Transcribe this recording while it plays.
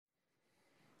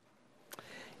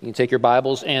You can take your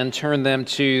Bibles and turn them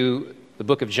to the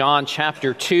book of John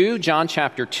chapter 2. John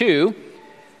chapter 2.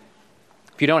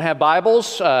 If you don't have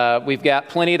Bibles, we've got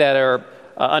plenty that are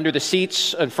under the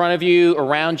seats in front of you,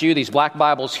 around you, these black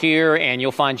Bibles here, and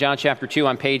you'll find John chapter 2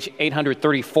 on page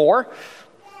 834.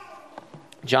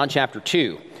 John chapter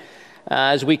 2.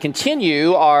 As we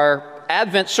continue our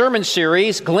Advent sermon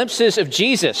series, Glimpses of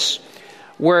Jesus,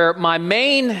 where my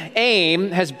main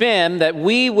aim has been that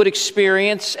we would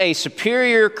experience a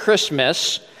superior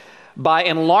Christmas by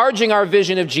enlarging our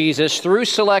vision of Jesus through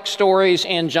select stories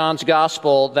in John's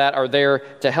gospel that are there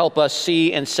to help us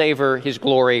see and savor his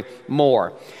glory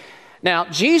more. Now,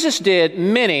 Jesus did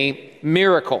many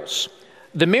miracles.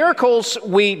 The miracles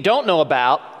we don't know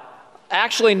about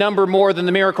actually number more than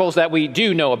the miracles that we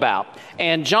do know about.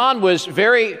 And John was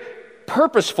very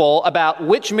purposeful about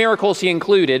which miracles he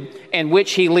included and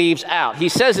which he leaves out. He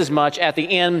says as much at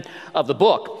the end of the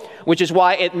book, which is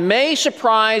why it may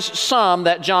surprise some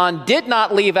that John did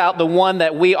not leave out the one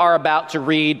that we are about to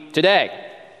read today.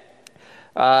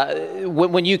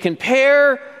 When you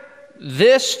compare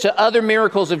this to other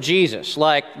miracles of Jesus,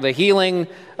 like the healing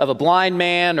of a blind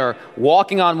man or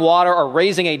walking on water or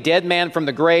raising a dead man from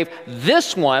the grave,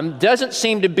 this one doesn't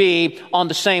seem to be on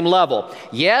the same level.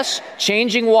 Yes,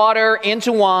 changing water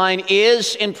into wine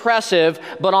is impressive,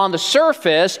 but on the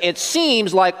surface, it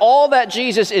seems like all that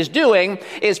Jesus is doing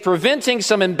is preventing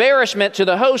some embarrassment to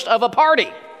the host of a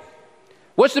party.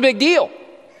 What's the big deal?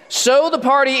 So the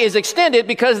party is extended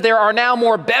because there are now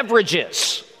more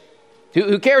beverages.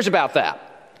 Who cares about that?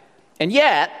 And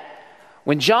yet,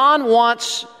 when John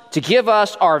wants to give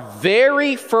us our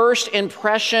very first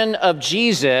impression of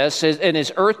Jesus in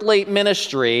his earthly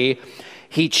ministry,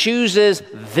 he chooses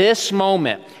this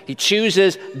moment. He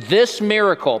chooses this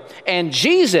miracle. And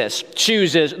Jesus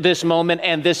chooses this moment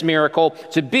and this miracle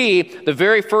to be the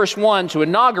very first one to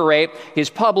inaugurate his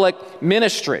public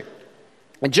ministry.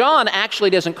 And John actually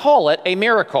doesn't call it a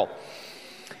miracle.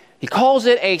 He calls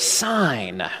it a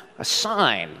sign. A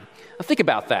sign. Now think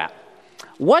about that.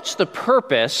 What's the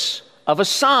purpose of a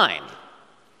sign?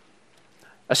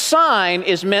 A sign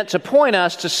is meant to point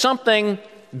us to something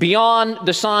beyond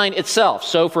the sign itself.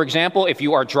 So, for example, if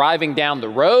you are driving down the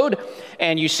road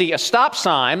and you see a stop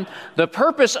sign, the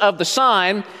purpose of the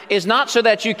sign is not so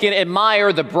that you can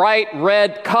admire the bright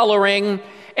red coloring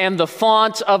and the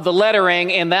font of the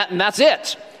lettering and that's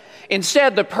it.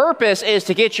 Instead, the purpose is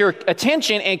to get your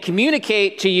attention and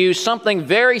communicate to you something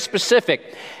very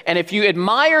specific. And if you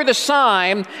admire the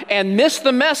sign and miss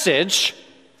the message,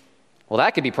 well,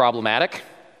 that could be problematic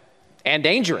and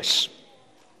dangerous.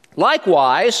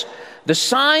 Likewise, the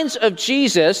signs of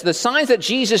Jesus, the signs that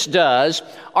Jesus does,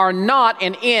 are not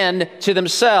an end to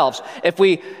themselves. If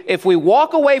we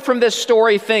walk away from this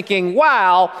story thinking,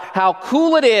 wow, how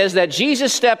cool it is that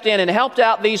Jesus stepped in and helped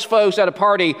out these folks at a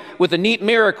party with a neat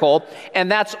miracle, and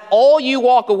that's all you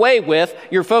walk away with,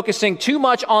 you're focusing too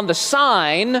much on the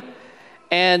sign,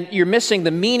 and you're missing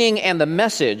the meaning and the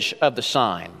message of the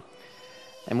sign.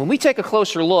 And when we take a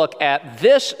closer look at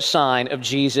this sign of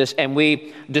Jesus and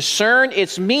we discern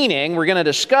its meaning, we're going to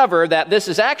discover that this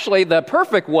is actually the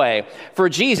perfect way for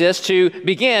Jesus to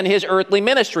begin his earthly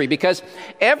ministry, because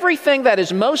everything that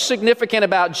is most significant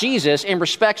about Jesus in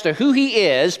respects to who he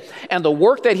is and the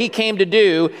work that he came to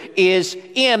do is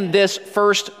in this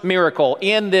first miracle,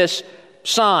 in this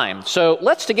sign. So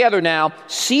let's together now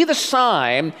see the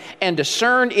sign and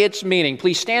discern its meaning.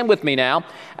 Please stand with me now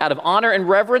out of honor and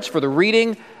reverence for the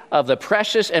reading of the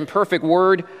precious and perfect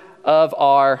word of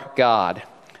our God.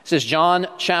 This is John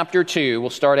chapter 2. We'll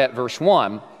start at verse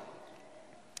 1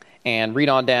 and read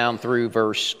on down through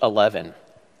verse 11.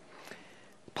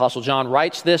 Apostle John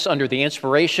writes this under the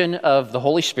inspiration of the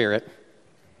Holy Spirit.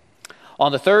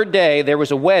 On the third day there was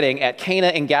a wedding at Cana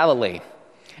in Galilee,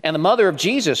 and the mother of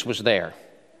Jesus was there.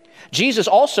 Jesus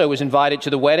also was invited to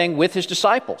the wedding with his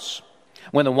disciples.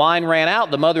 When the wine ran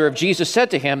out, the mother of Jesus said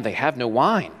to him, "They have no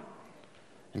wine."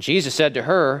 And Jesus said to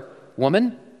her,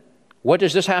 "Woman, what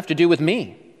does this have to do with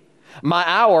me? My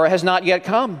hour has not yet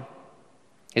come."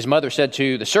 His mother said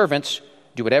to the servants,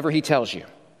 "Do whatever he tells you."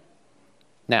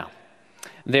 Now,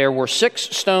 there were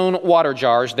 6 stone water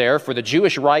jars there for the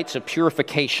Jewish rites of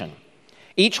purification,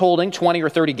 each holding 20 or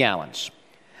 30 gallons.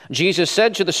 Jesus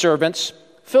said to the servants,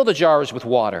 "Fill the jars with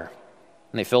water."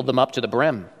 And they filled them up to the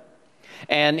brim.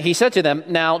 And he said to them,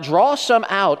 "Now draw some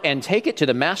out and take it to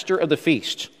the master of the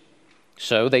feast."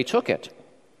 So they took it.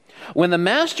 When the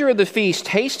master of the feast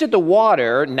tasted the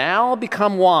water, now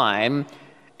become wine,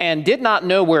 and did not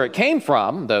know where it came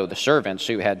from, though the servants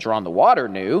who had drawn the water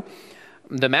knew,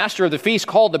 the master of the feast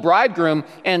called the bridegroom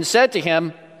and said to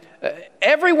him,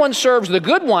 "Everyone serves the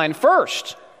good wine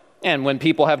first, And when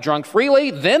people have drunk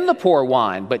freely, then the poor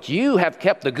wine. But you have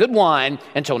kept the good wine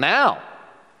until now.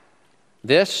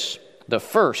 This, the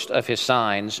first of his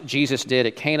signs, Jesus did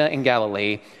at Cana in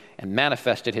Galilee and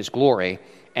manifested his glory,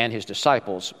 and his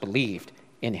disciples believed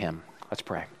in him. Let's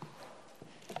pray.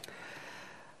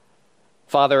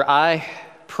 Father, I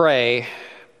pray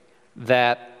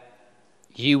that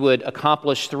you would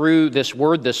accomplish through this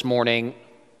word this morning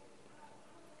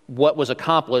what was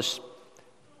accomplished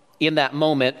in that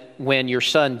moment when your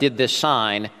son did this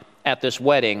sign at this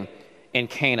wedding in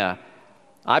Cana.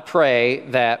 I pray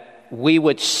that we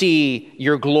would see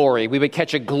your glory. We would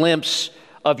catch a glimpse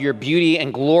of your beauty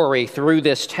and glory through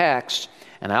this text.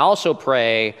 And I also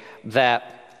pray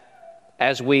that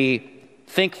as we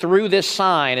think through this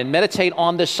sign and meditate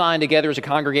on this sign together as a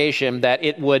congregation, that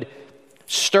it would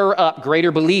stir up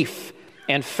greater belief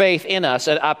and faith in us.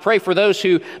 And I pray for those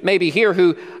who may be here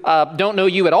who don't know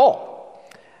you at all,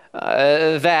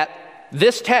 that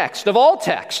this text, of all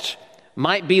texts,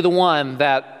 might be the one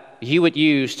that you would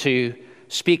use to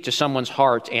speak to someone's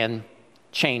heart and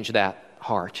change that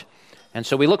heart. And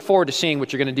so we look forward to seeing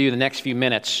what you're going to do the next few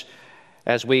minutes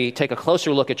as we take a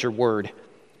closer look at your word.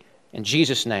 In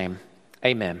Jesus' name,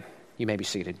 amen. You may be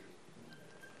seated.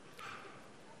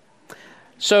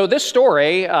 So this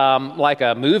story, like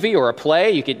a movie or a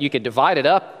play, you could divide it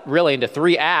up really into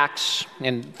 3 acts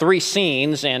and 3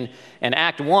 scenes. And in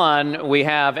Act 1, we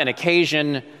have an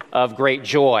occasion of great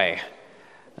joy.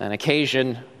 An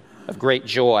occasion of great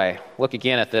joy. Look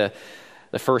again at the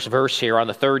first verse here. On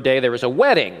the 3rd day, there was a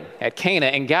wedding at Cana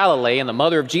in Galilee, and the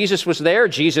mother of Jesus was there.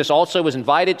 Jesus also was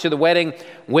invited to the wedding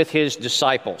with his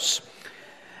disciples.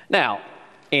 Now,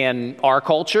 in our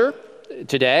culture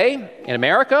today, in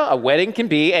America, a wedding can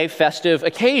be a festive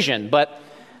occasion. But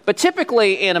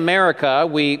typically in America,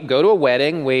 we go to a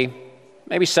wedding, we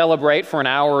maybe celebrate for an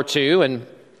hour or two, and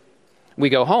we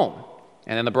go home.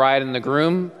 And then the bride and the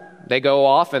groom, they go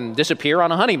off and disappear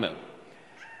on a honeymoon.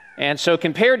 And so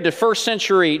compared to first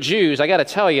century Jews, I got to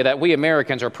tell you that we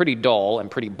Americans are pretty dull and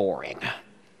pretty boring.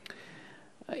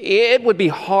 It would be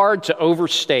hard to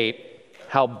overstate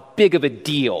how big of a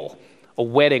deal a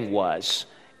wedding was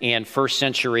in the first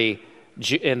century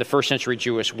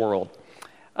Jewish world.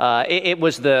 It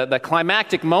was the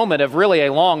climactic moment of really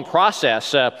a long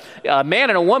process. A man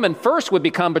and a woman first would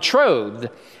become betrothed.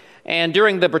 And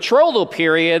during the betrothal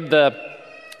period, the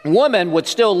woman would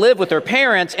still live with her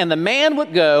parents, and the man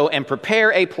would go and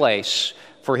prepare a place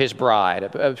for his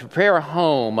bride, prepare a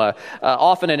home,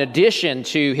 often in addition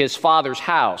to his father's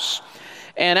house.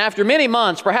 And after many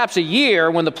months, perhaps a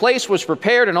year, when the place was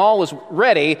prepared and all was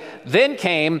ready, then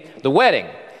came the wedding.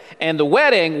 And the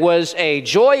wedding was a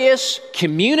joyous,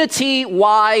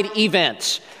 community-wide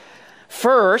event.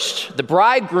 First, the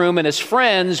bridegroom and his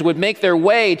friends would make their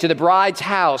way to the bride's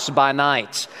house by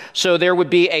night. So there would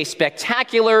be a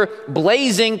spectacular,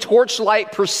 blazing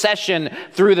torchlight procession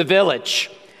through the village.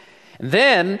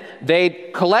 Then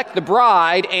they'd collect the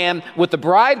bride, and with the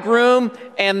bridegroom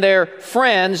and their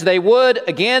friends, they would,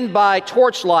 again by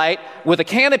torchlight, with a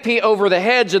canopy over the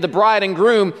heads of the bride and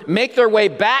groom, make their way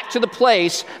back to the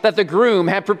place that the groom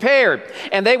had prepared.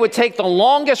 And they would take the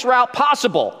longest route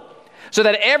possible, so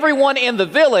that everyone in the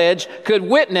village could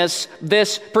witness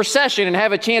this procession and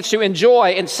have a chance to enjoy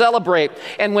and celebrate.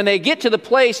 And when they get to the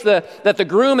place that the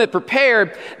groom had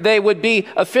prepared, they would be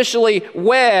officially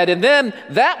wed. And then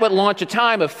that would launch a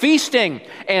time of feasting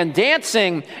and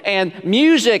dancing and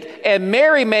music and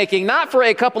merrymaking, not for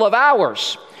a couple of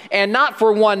hours and not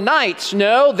for one night.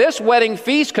 No, this wedding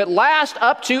feast could last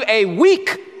up to a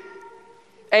week.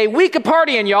 A week of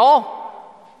partying, y'all.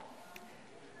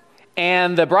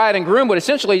 And the bride and groom would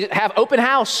essentially have open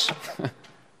house.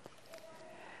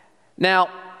 Now,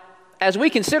 as we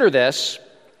consider this,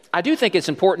 I do think it's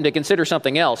important to consider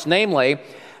something else, namely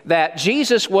that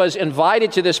Jesus was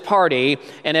invited to this party,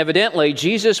 and evidently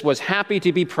Jesus was happy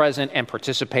to be present and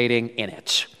participating in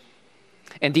it.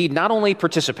 Indeed, not only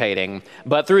participating,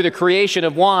 but through the creation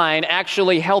of wine,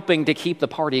 actually helping to keep the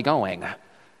party going.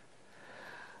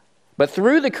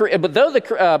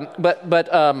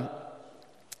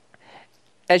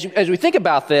 As we think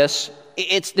about this,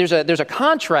 there's a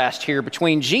contrast here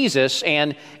between Jesus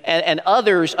and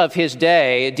others of his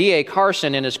day. D.A.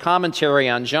 Carson, in his commentary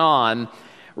on John,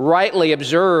 rightly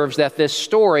observes that this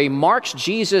story marks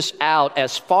Jesus out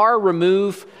as far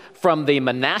removed from the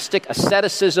monastic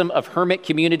asceticism of hermit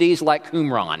communities like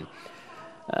Qumran.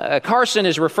 Carson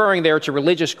is referring there to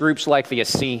religious groups like the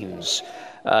Essenes.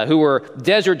 who were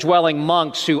desert-dwelling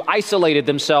monks who isolated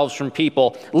themselves from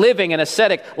people, living an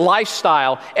ascetic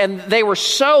lifestyle. And they were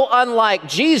so unlike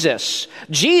Jesus.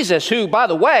 Jesus, who, by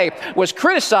the way, was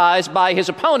criticized by his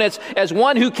opponents as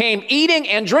one who came eating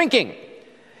and drinking.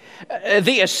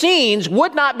 The Essenes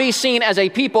would not be seen as a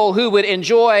people who would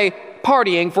enjoy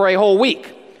partying for a whole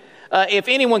week. If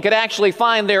anyone could actually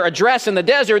find their address in the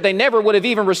desert, they never would have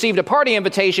even received a party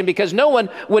invitation because no one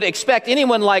would expect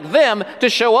anyone like them to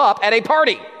show up at a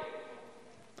party.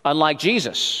 Unlike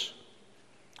Jesus,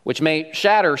 which may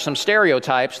shatter some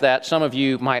stereotypes that some of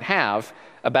you might have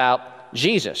about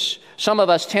Jesus. Some of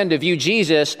us tend to view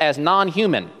Jesus as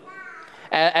non-human,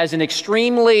 as an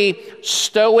extremely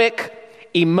stoic,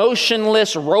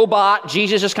 emotionless robot.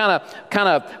 Jesus is kind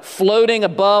of floating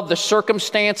above the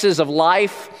circumstances of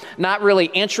life, not really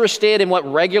interested in what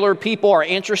regular people are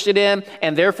interested in,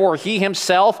 and therefore he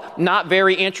himself not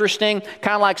very interesting.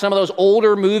 Kind of like some of those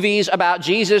older movies about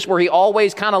Jesus where he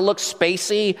always kind of looks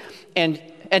spacey and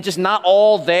just not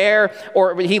all there,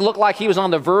 or he looked like he was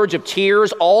on the verge of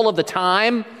tears all of the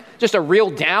time, just a real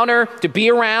downer to be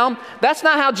around. That's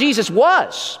not how Jesus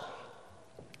was.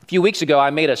 A few weeks ago,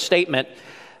 I made a statement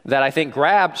that I think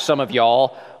grabbed some of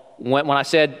y'all when I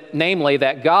said, namely,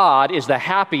 that God is the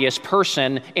happiest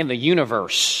person in the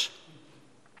universe.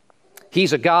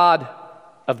 He's a God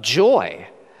of joy.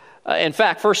 In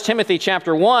fact, 1 Timothy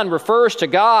chapter 1 refers to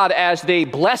God as the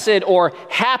blessed or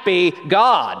happy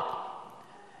God.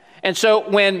 And so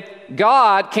when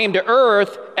God came to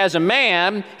earth as a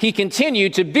man, he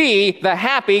continued to be the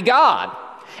happy God.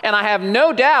 And I have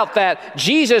no doubt that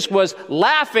Jesus was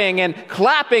laughing and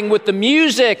clapping with the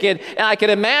music, and I can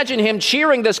imagine him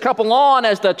cheering this couple on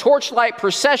as the torchlight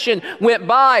procession went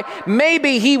by.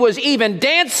 Maybe he was even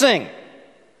dancing,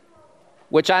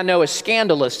 which I know is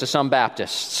scandalous to some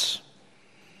Baptists.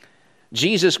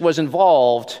 Jesus was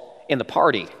involved in the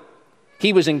party.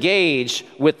 He was engaged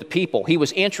with the people. He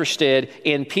was interested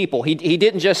in people. He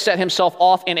didn't just set himself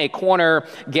off in a corner,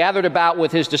 gathered about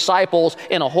with his disciples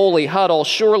in a holy huddle.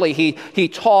 Surely he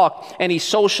talked and he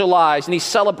socialized and he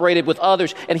celebrated with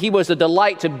others. And he was a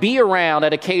delight to be around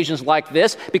at occasions like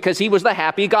this because he was the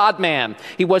happy God-man.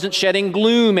 He wasn't shedding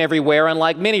gloom everywhere,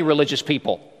 unlike many religious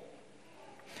people.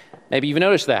 Maybe you've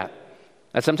noticed that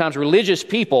sometimes religious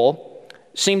people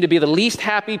seem to be the least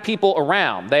happy people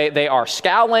around. They are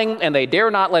scowling and they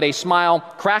dare not let a smile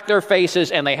crack their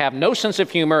faces, and they have no sense of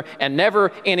humor and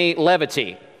never any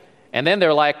levity. And then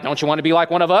they're like, don't you want to be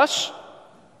like one of us?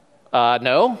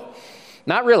 No,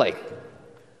 not really.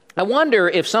 I wonder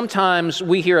if sometimes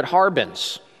we here at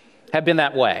Harbins have been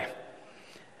that way.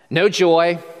 No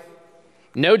joy,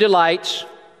 no delight.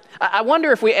 I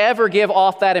wonder if we ever give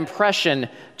off that impression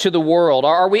to the world.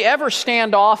 Are we ever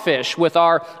standoffish with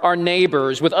our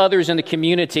neighbors, with others in the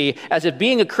community, as if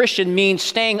being a Christian means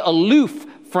staying aloof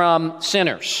from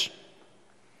sinners?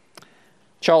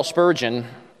 Charles Spurgeon,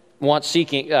 once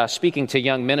speaking to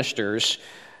young ministers,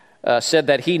 said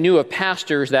that he knew of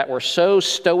pastors that were so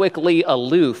stoically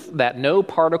aloof that no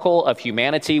particle of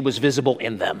humanity was visible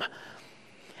in them.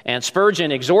 And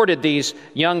Spurgeon exhorted these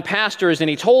young pastors, and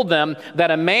he told them that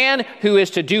a man who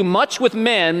is to do much with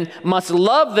men must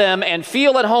love them and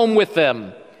feel at home with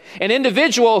them. An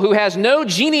individual who has no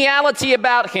geniality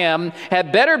about him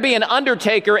had better be an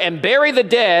undertaker and bury the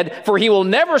dead, for he will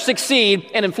never succeed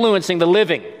in influencing the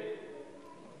living.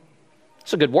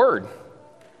 It's a good word.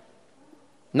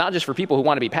 Not just for people who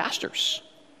want to be pastors,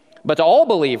 but to all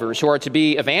believers who are to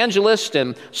be evangelists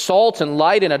and salt and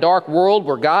light in a dark world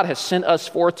where God has sent us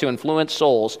forth to influence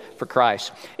souls for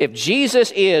Christ. If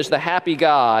Jesus is the happy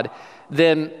God,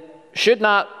 then should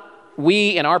not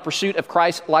we, in our pursuit of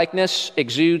Christ's likeness,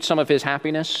 exude some of his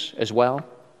happiness as well?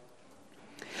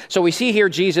 So we see here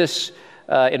Jesus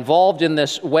involved in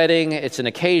this wedding. It's an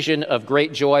occasion of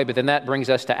great joy, but then that brings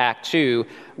us to Act 2,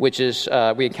 which is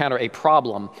we encounter a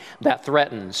problem that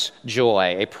threatens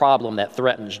joy, a problem that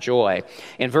threatens joy.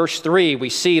 In verse 3, we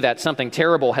see that something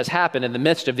terrible has happened in the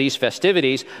midst of these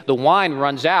festivities. The wine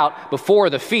runs out before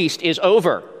the feast is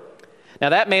over.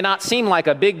 Now, that may not seem like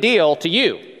a big deal to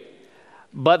you,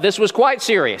 but this was quite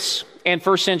serious in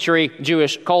first century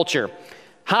Jewish culture.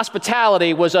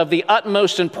 Hospitality was of the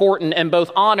utmost importance, and both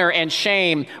honor and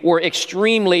shame were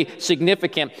extremely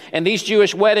significant. In these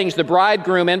Jewish weddings, the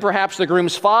bridegroom and perhaps the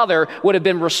groom's father would have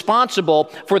been responsible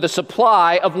for the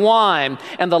supply of wine,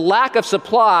 and the lack of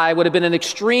supply would have been an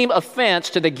extreme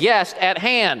offense to the guest at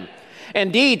hand.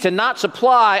 Indeed, to not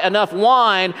supply enough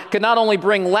wine could not only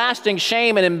bring lasting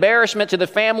shame and embarrassment to the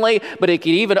family, but it could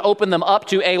even open them up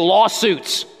to a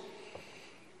lawsuit.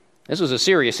 This was a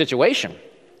serious situation.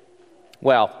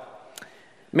 Well,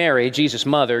 Mary, Jesus'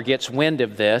 mother, gets wind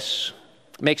of this,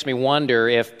 makes me wonder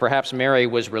if perhaps Mary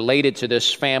was related to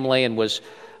this family and was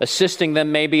assisting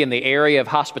them maybe in the area of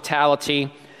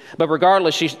hospitality. But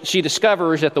regardless, she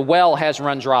discovers that the well has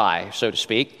run dry, so to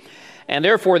speak. And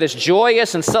therefore, this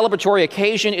joyous and celebratory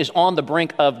occasion is on the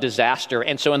brink of disaster.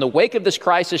 And so in the wake of this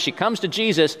crisis, she comes to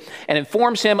Jesus and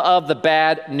informs him of the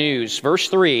bad news. Verse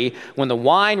 3, when the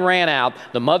wine ran out,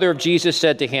 the mother of Jesus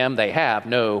said to him, "They have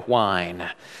no wine."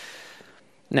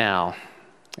 Now,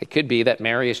 it could be that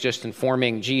Mary is just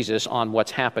informing Jesus on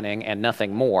what's happening and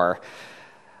nothing more.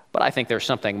 But I think there's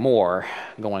something more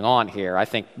going on here. I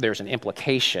think there's an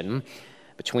implication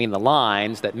between the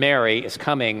lines that Mary is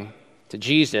coming to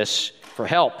Jesus for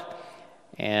help,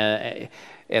 and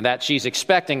that she's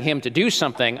expecting him to do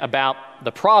something about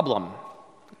the problem.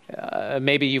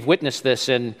 Maybe you've witnessed this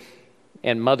in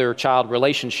mother-child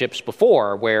relationships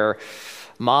before, where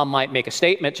mom might make a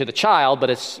statement to the child, but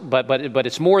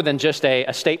it's more than just a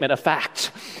statement of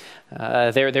fact.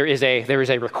 There is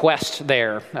a request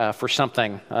there for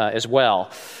something as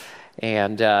well.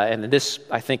 And this,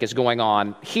 I think, is going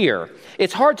on here.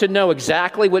 It's hard to know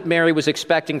exactly what Mary was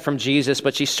expecting from Jesus,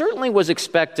 but she certainly was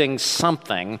expecting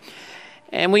something.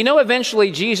 And we know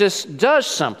eventually Jesus does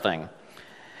something.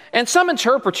 And some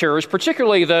interpreters,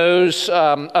 particularly those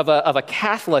of a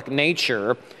Catholic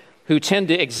nature, who tend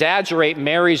to exaggerate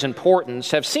Mary's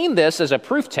importance, have seen this as a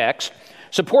proof text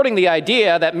supporting the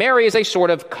idea that Mary is a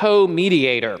sort of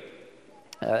co-mediator.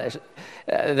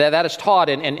 That is taught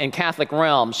in Catholic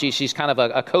realms. She's kind of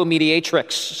a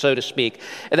co-mediatrix, so to speak.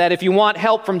 That if you want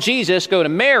help from Jesus, go to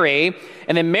Mary,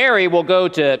 and then Mary will go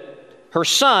to her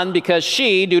son because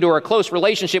she, due to her close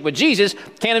relationship with Jesus,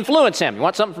 can influence him. You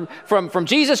want something from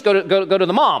Jesus, go to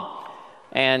the mom,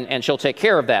 and she'll take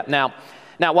care of that.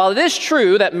 Now, while it is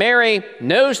true that Mary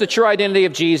knows the true identity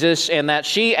of Jesus and that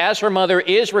she, as her mother,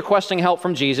 is requesting help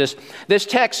from Jesus, this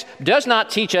text does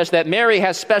not teach us that Mary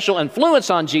has special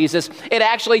influence on Jesus. It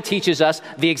actually teaches us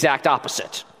the exact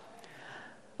opposite.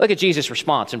 Look at Jesus'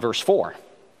 response in verse 4.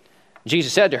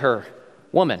 Jesus said to her,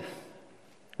 "Woman,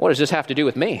 what does this have to do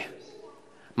with me?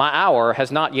 My hour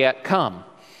has not yet come."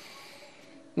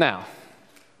 Now,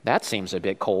 that seems a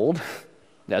bit cold,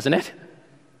 doesn't it?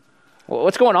 Well,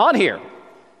 what's going on here?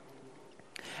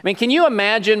 I mean, can you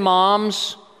imagine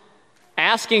moms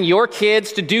asking your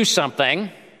kids to do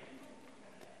something,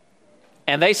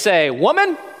 and they say,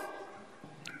 "Woman,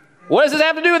 what does this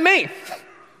have to do with me?"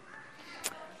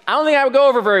 I don't think that would go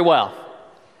over very well.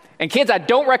 And kids, I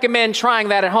don't recommend trying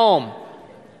that at home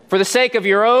for the sake of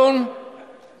your own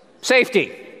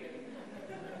safety.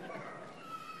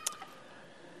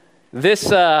 This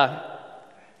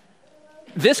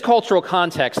cultural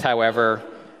context, however,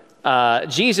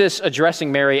 Jesus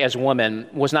addressing Mary as woman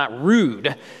was not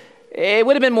rude. It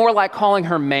would have been more like calling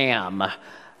her ma'am.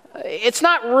 It's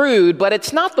not rude, but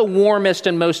it's not the warmest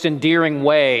and most endearing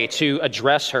way to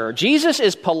address her. Jesus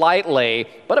is politely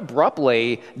but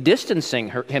abruptly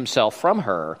distancing himself from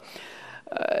her.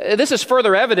 This is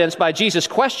further evidenced by Jesus'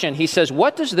 question. He says,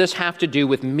 "What does this have to do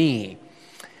with me?"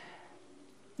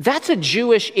 That's a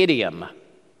Jewish idiom.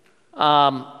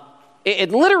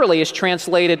 It literally is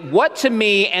translated, "what to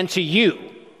me and to you."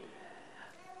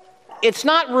 It's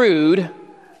not rude,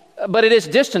 but it is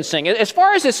distancing. As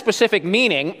far as its specific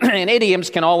meaning, and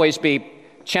idioms can always be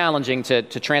challenging to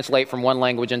translate from one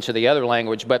language into the other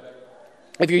language, but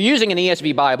if you're using an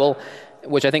ESV Bible,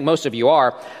 which I think most of you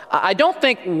are, I don't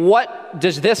think "what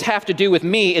does this have to do with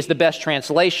me" is the best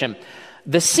translation.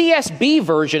 The CSB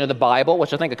version of the Bible,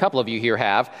 which I think a couple of you here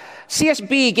have,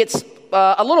 CSB gets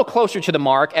a little closer to the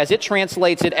mark as it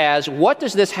translates it as "what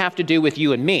does this have to do with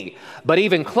you and me?" But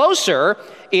even closer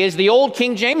is the old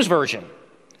King James Version,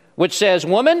 which says,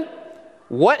 "Woman,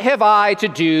 what have I to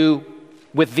do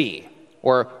with thee?"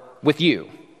 or "with you."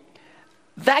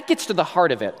 That gets to the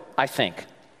heart of it, I think.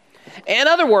 In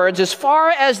other words, as far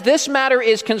as this matter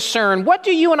is concerned, what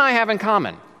do you and I have in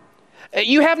common?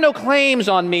 You have no claims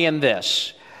on me in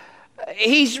this.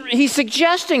 He's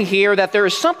suggesting here that there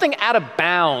is something out of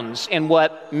bounds in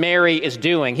what Mary is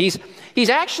doing. He's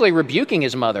actually rebuking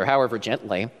his mother, however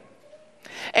gently.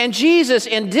 And Jesus,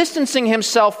 in distancing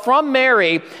himself from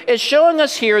Mary, is showing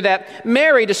us here that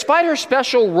Mary, despite her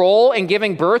special role in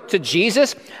giving birth to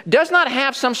Jesus, does not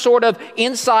have some sort of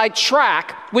inside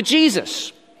track with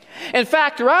Jesus. In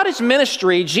fact, throughout his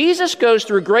ministry, Jesus goes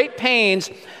through great pains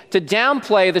to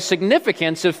downplay the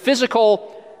significance of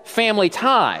physical family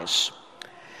ties.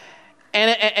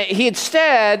 And he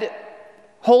instead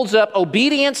holds up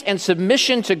obedience and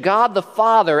submission to God the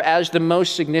Father as the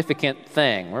most significant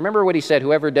thing. Remember what he said,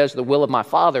 "Whoever does the will of my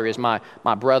Father is my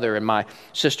brother and my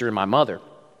sister and my mother."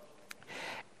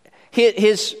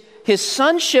 His his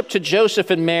sonship to Joseph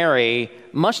and Mary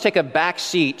must take a back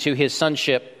seat to his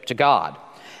sonship to God.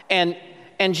 And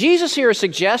Jesus here is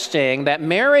suggesting that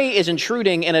Mary is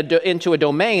intruding into a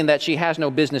domain that she has no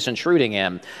business intruding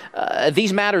in.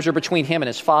 These matters are between him and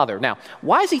his Father. Now,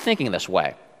 why is he thinking this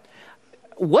way?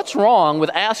 What's wrong with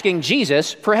asking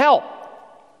Jesus for help?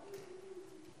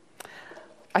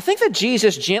 I think that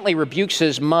Jesus gently rebukes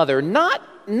his mother,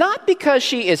 not because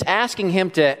she is asking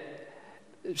him to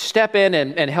step in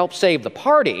and help save the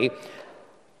party.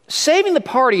 Saving the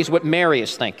party is what Mary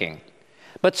is thinking.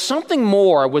 But something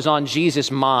more was on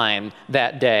Jesus' mind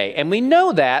that day. And we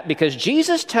know that because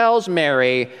Jesus tells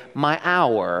Mary, "My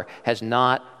hour has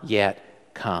not yet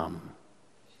come."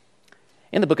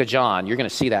 In the book of John, you're going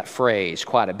to see that phrase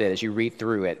quite a bit as you read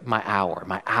through it. My hour,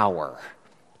 my hour.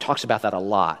 Talks about that a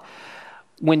lot.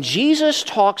 When Jesus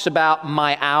talks about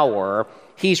my hour,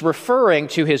 he's referring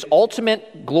to his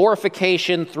ultimate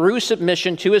glorification through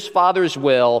submission to his Father's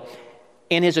will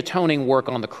in his atoning work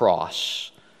on the cross.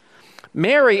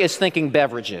 Mary is thinking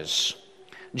beverages.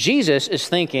 Jesus is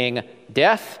thinking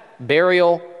death,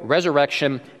 burial,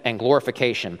 resurrection, and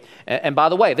glorification. And by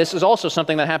the way, this is also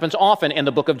something that happens often in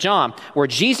the book of John, where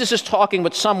Jesus is talking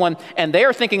with someone and they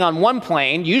are thinking on one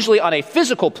plane, usually on a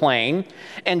physical plane,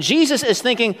 and Jesus is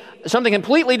thinking something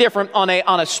completely different on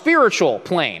a spiritual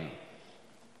plane.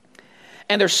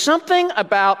 And there's something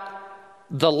about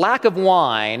the lack of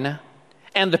wine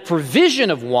and the provision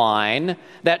of wine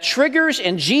that triggers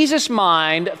in Jesus'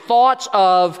 mind thoughts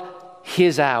of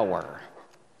his hour.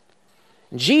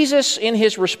 Jesus, in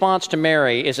his response to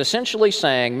Mary, is essentially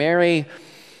saying, Mary,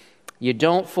 you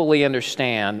don't fully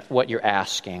understand what you're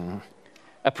asking.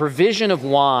 A provision of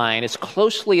wine is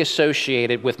closely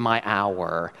associated with my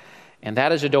hour, and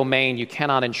that is a domain you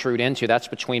cannot intrude into. That's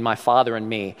between my Father and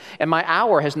me. And my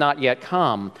hour has not yet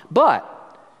come, but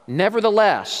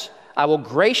nevertheless, I will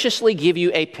graciously give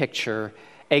you a picture,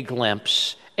 a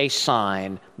glimpse, a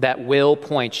sign that will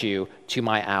point you to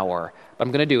my hour. But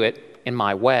I'm going to do it in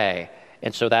my way.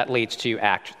 And so that leads to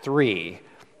Act 3,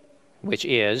 which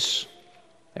is,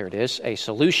 there it is, a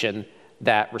solution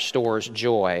that restores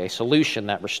joy. A solution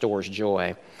that restores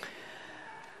joy.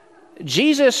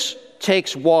 Jesus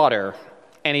takes water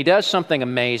and he does something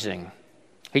amazing.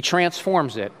 He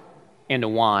transforms it into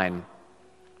wine.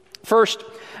 First,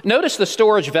 notice the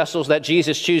storage vessels that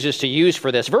Jesus chooses to use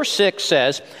for this. Verse 6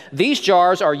 says, these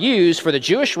jars are used for the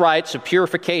Jewish rites of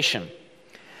purification.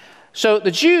 So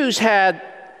the Jews had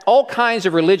all kinds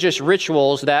of religious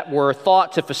rituals that were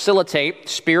thought to facilitate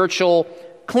spiritual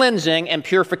cleansing and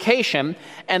purification,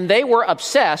 and they were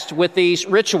obsessed with these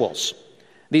rituals,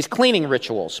 these cleaning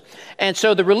rituals. And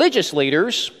so the religious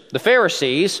leaders, the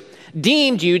Pharisees,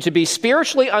 deemed you to be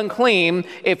spiritually unclean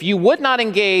if you would not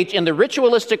engage in the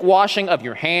ritualistic washing of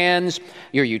your hands,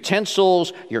 your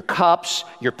utensils, your cups,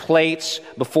 your plates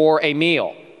before a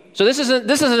meal. So this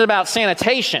isn't about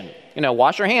sanitation.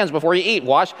 Wash your hands before you eat.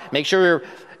 Make sure you're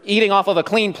eating off of a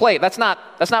clean plate. That's not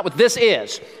what this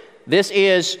is. This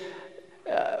is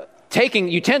taking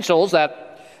utensils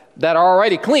that are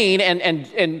already clean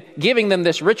and giving them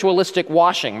this ritualistic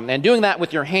washing and doing that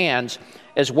with your hands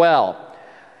as well.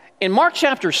 In Mark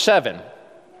chapter 7,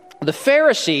 the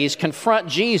Pharisees confront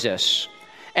Jesus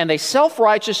and they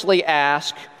self-righteously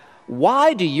ask,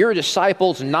 why do your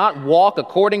disciples not walk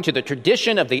according to the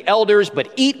tradition of the elders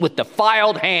but eat with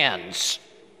defiled hands?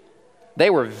 They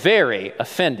were very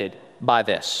offended by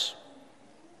this.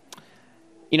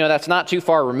 That's not too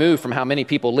far removed from how many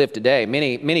people live today.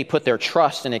 Many put their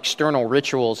trust in external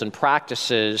rituals and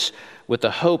practices with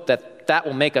the hope that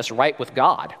will make us right with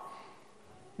God.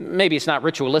 Maybe it's not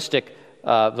ritualistic,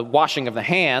 the washing of the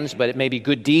hands, but it may be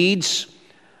good deeds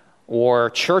or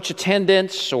church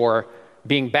attendance or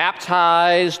being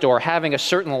baptized or having a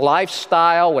certain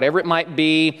lifestyle, whatever it might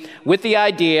be, with the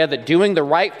idea that doing the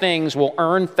right things will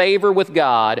earn favor with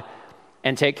God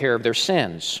and take care of their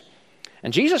sins.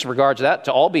 And Jesus regards that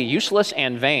to all be useless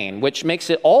and vain, which makes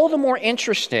it all the more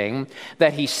interesting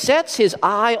that he sets his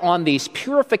eye on these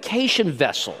purification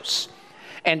vessels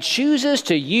and chooses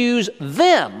to use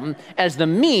them as the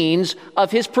means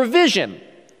of his provision.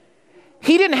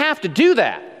 He didn't have to do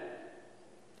that.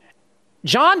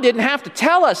 John didn't have to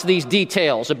tell us these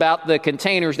details about the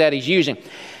containers that he's using.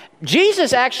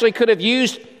 Jesus actually could have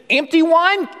used empty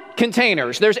wine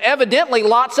containers. There's evidently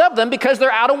lots of them because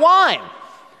they're out of wine.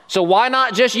 So why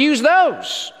not just use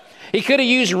those? He could have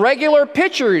used regular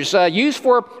pitchers used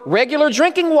for regular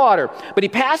drinking water, but he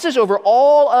passes over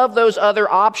all of those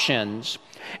other options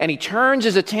and he turns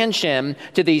his attention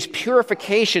to these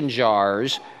purification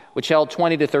jars which held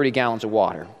 20 to 30 gallons of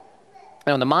water.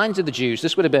 Now, in the minds of the Jews,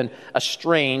 this would have been a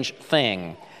strange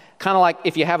thing. kind of like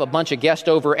if you have a bunch of guests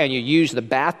over and you use the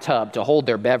bathtub to hold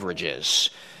their beverages.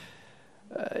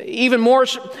 Even more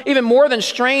than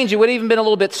strange, it would have even been a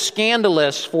little bit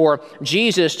scandalous for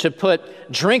Jesus to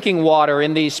put drinking water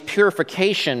in these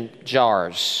purification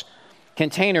jars,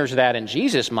 containers that in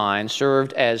Jesus' mind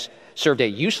served a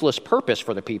useless purpose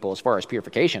for the people as far as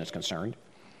purification is concerned.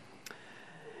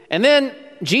 And then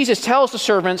Jesus tells the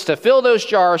servants to fill those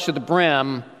jars to the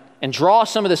brim and draw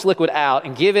some of this liquid out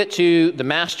and give it to the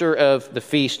master of the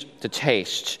feast to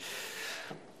taste.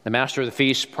 The master of the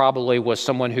feast probably was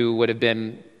someone who would have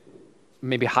been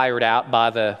maybe hired out by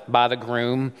the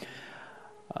groom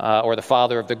or the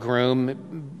father of the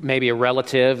groom, maybe a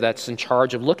relative that's in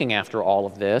charge of looking after all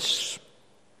of this.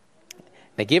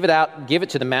 They give it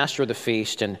to the master of the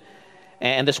feast,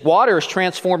 and this water is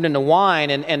transformed into wine,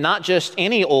 and not just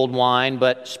any old wine,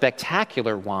 but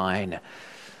spectacular wine,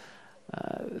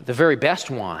 the very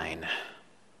best wine.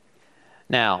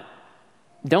 Now,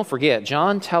 don't forget,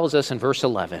 John tells us in verse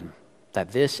 11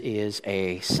 that this is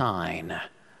a sign.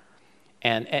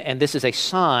 And this is a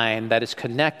sign that is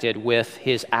connected with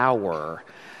his hour.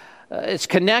 It's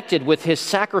connected with his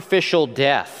sacrificial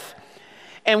death.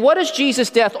 And what does Jesus'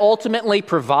 death ultimately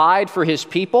provide for his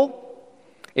people?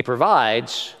 It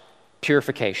provides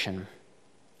purification.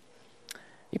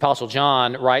 The Apostle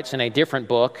John writes in a different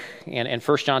book, in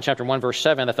 1 John chapter 1, verse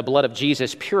 7, that the blood of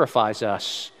Jesus purifies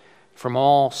us from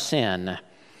all sin.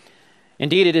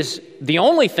 Indeed, it is the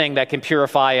only thing that can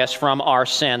purify us from our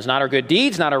sins, not our good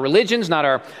deeds, not our religions, not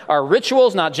our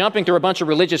rituals, not jumping through a bunch of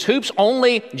religious hoops,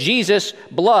 only Jesus'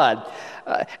 blood.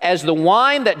 As the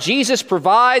wine that Jesus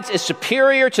provides is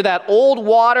superior to that old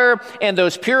water and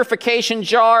those purification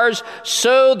jars,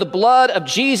 so the blood of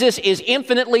Jesus is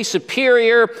infinitely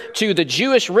superior to the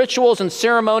Jewish rituals and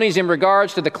ceremonies in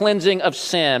regards to the cleansing of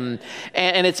sin.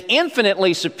 And it's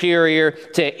infinitely superior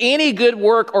to any good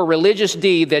work or religious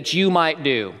deed that you might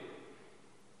do.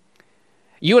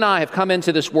 You and I have come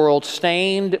into this world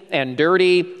stained and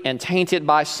dirty and tainted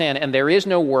by sin, and there is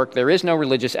no work, there is no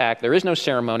religious act, there is no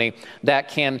ceremony that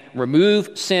can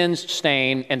remove sin's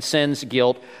stain and sin's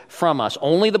guilt from us.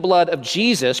 Only the blood of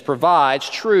Jesus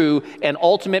provides true and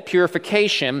ultimate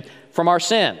purification from our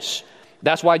sins.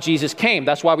 That's why Jesus came.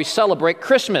 That's why we celebrate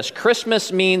Christmas.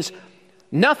 Christmas means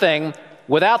nothing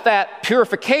without that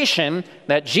purification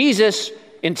that Jesus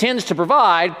intends to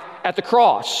provide at the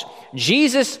cross.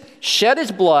 Jesus shed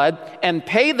his blood and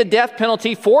paid the death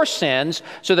penalty for sins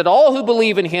so that all who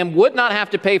believe in him would not have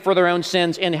to pay for their own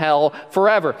sins in hell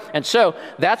forever. And so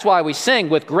that's why we sing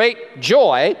with great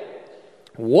joy,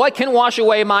 "What can wash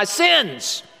away my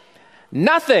sins?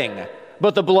 Nothing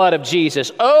but the blood of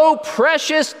Jesus. Oh,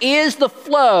 precious is the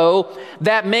flow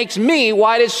that makes me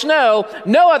white as snow.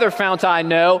 No other fount I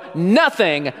know,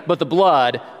 nothing but the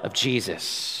blood of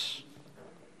Jesus."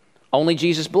 Only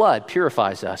Jesus' blood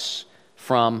purifies us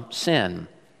from sin.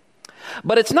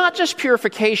 But it's not just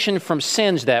purification from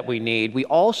sins that we need. We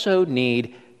also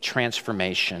need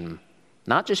transformation.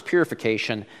 Not just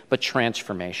purification, but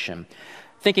transformation.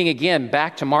 Thinking again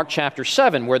back to Mark chapter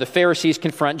 7, where the Pharisees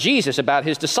confront Jesus about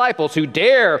his disciples who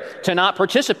dare to not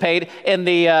participate in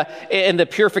the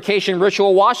purification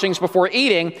ritual washings before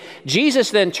eating. Jesus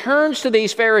then turns to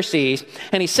these Pharisees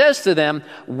and he says to them,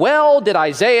 "Well did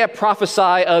Isaiah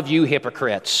prophesy of you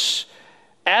hypocrites.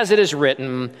 As it is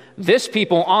written, this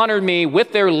people honored me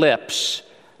with their lips,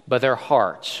 but their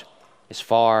heart is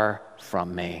far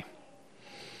from me."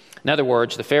 In other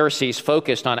words, the Pharisees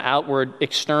focused on outward,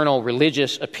 external,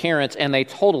 religious appearance, and they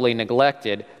totally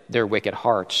neglected their wicked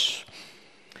hearts.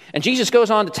 And Jesus goes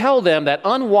on to tell them that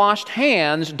unwashed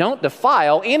hands don't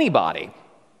defile anybody.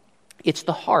 It's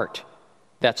the heart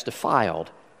that's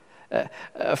defiled.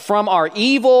 From our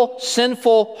evil,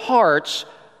 sinful hearts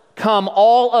come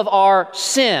all of our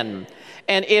sin.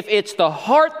 And if it's the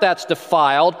heart that's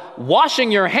defiled,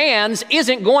 washing your hands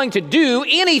isn't going to do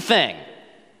anything.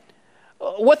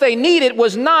 What they needed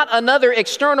was not another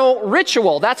external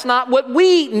ritual. That's not what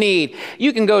we need.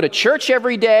 You can go to church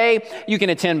every day. You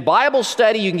can attend Bible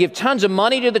study. You can give tons of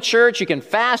money to the church. You can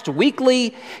fast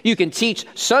weekly. You can teach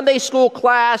Sunday school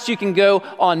class. You can go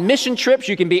on mission trips.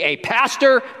 You can be a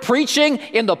pastor preaching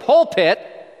in the pulpit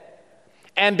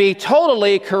and be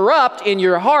totally corrupt in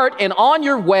your heart and on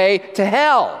your way to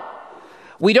hell.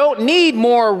 We don't need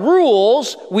more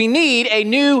rules. We need a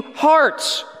new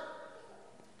heart.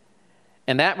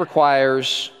 And that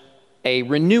requires a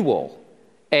renewal,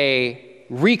 a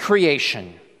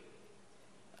recreation,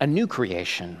 a new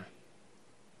creation.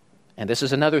 And this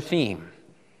is another theme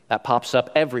that pops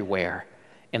up everywhere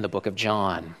in the book of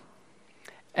John.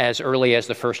 as early as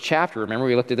the first chapter. Remember,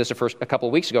 we looked at this a couple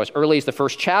of weeks ago. As early as the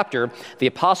first chapter, the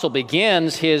apostle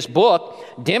begins his book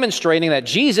demonstrating that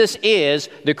Jesus is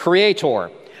the creator,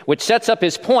 which sets up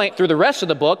his point through the rest of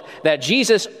the book that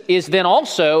Jesus is then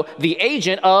also the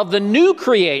agent of the new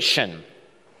creation.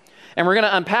 And we're going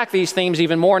to unpack these themes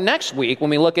even more next week when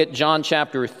we look at John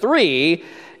chapter 3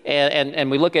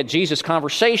 and we look at Jesus'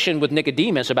 conversation with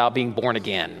Nicodemus about being born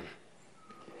again.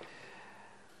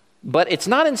 But it's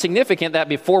not insignificant that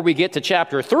before we get to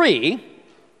chapter 3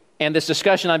 and this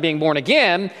discussion on being born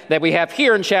again, that we have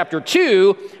here in chapter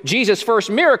 2, Jesus' first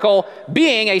miracle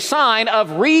being a sign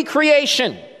of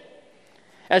recreation.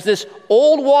 As this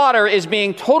old water is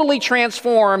being totally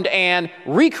transformed and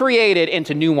recreated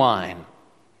into new wine.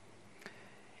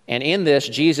 And in this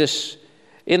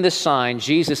sign,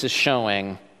 Jesus is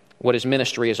showing what his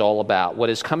ministry is all about, what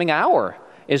his coming hour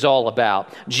is all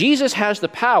about. Jesus has the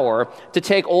power to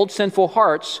take old sinful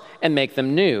hearts and make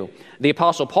them new. The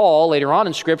Apostle Paul, later on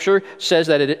in Scripture, says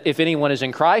that if anyone is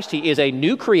in Christ, he is a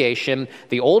new creation.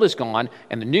 The old is gone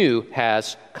and the new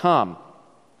has come.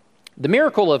 The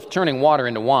miracle of turning water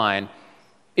into wine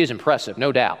is impressive,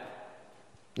 no doubt.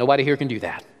 Nobody here can do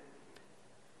that.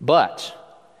 But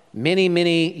many,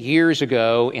 many years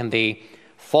ago, in the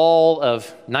fall of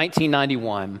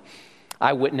 1991,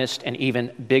 I witnessed an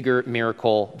even bigger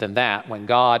miracle than that when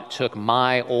God took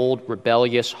my old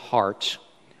rebellious heart,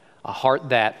 a heart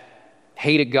that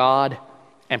hated God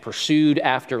and pursued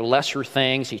after lesser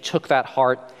things. He took that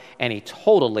heart and he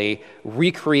totally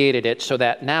recreated it so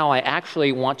that now I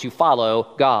actually want to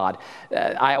follow God.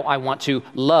 I want to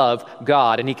love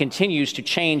God. And he continues to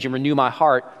change and renew my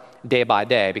heart day by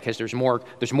day because there's more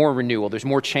renewal, there's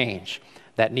more change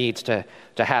that needs to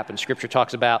happen. Scripture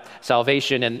talks about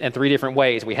salvation in three different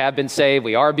ways. We have been saved,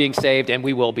 we are being saved, and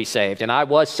we will be saved. And I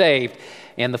was saved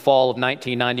in the fall of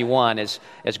 1991 as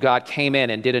God came in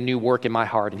and did a new work in my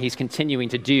heart. And he's continuing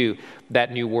to do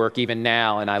that new work even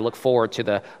now. And I look forward to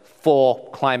the full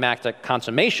climactic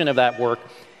consummation of that work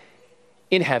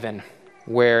in heaven,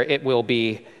 where it will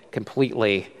be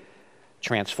completely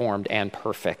transformed and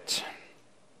perfect.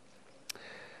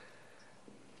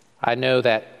 I know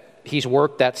that he's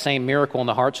worked that same miracle in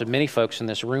the hearts of many folks in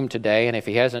this room today, and if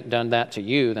he hasn't done that to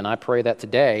you, then I pray that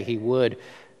today he would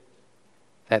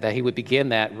begin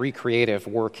that recreative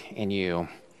work in you.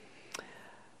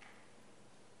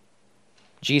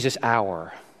 Jesus'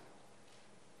 hour,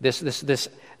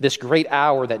 this great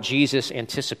hour that Jesus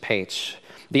anticipates,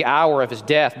 the hour of his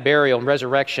death, burial, and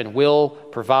resurrection will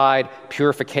provide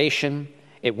purification.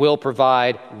 It will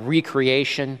provide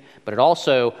recreation, but it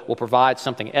also will provide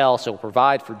something else. It will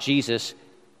provide for Jesus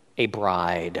a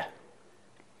bride.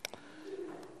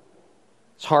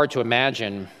 It's hard to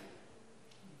imagine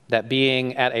that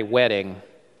being at a wedding,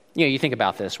 you think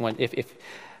about this,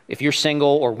 if you're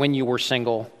single or when you were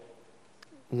single,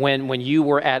 when you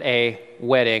were at a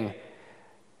wedding,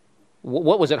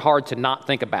 what was it hard to not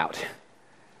think about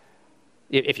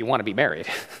if you want to be married?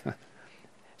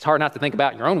 It's hard not to think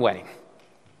about your own wedding.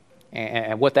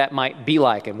 And what that might be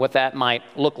like and what that might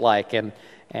look like and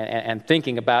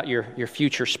thinking about your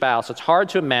future spouse. It's hard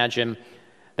to imagine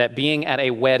that being at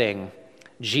a wedding,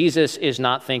 Jesus is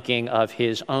not thinking of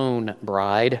his own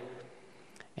bride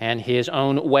and his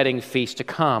own wedding feast to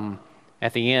come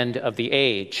at the end of the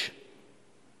age.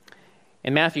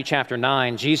 In Matthew chapter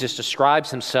 9, Jesus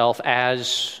describes himself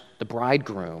as the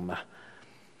bridegroom.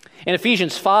 In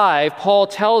Ephesians 5, Paul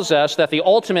tells us that the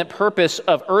ultimate purpose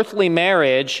of earthly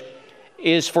marriage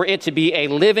is for it to be a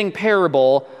living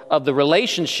parable of the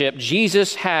relationship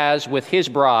Jesus has with his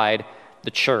bride, the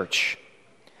church.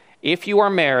 If you are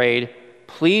married,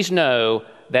 please know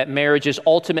that marriage is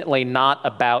ultimately not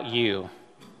about you.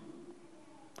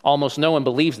 Almost no one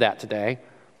believes that today,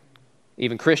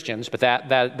 even Christians, but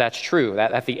that's true.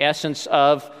 That at the essence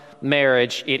of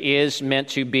marriage, it is meant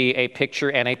to be a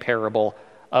picture and a parable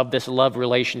of this love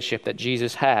relationship that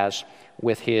Jesus has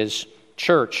with his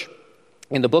church.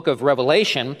 In the book of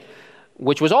Revelation,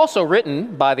 which was also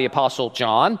written by the Apostle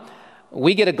John,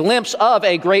 we get a glimpse of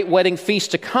a great wedding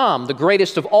feast to come, the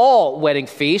greatest of all wedding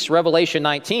feasts. Revelation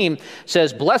 19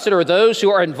 says, "Blessed are those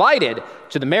who are invited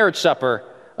to the marriage supper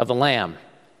of the Lamb."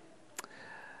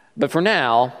 But for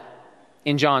now,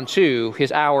 in John 2,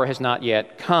 his hour has not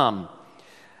yet come.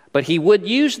 But he would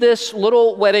use this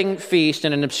little wedding feast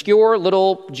in an obscure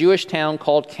little Jewish town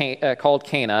called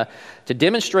Cana to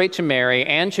demonstrate to Mary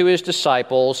and to his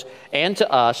disciples and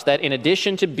to us that in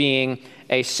addition to being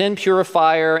a sin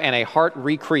purifier and a heart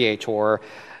recreator,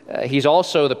 he's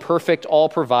also the perfect,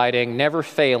 all-providing,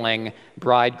 never-failing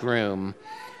bridegroom.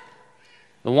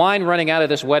 The wine running out of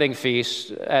this wedding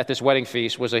feast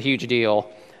was a huge deal.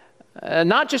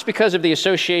 Not just because of the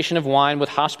association of wine with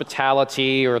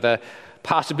hospitality or the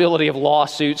possibility of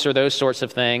lawsuits or those sorts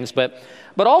of things, but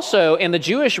also in the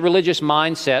Jewish religious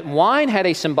mindset, wine had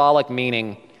a symbolic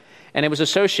meaning, and it was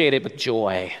associated with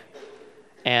joy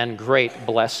and great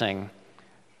blessing.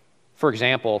 For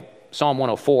example, Psalm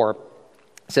 104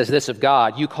 says this of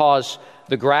God: "You cause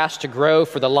the grass to grow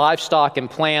for the livestock and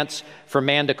plants for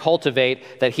man to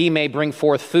cultivate, that he may bring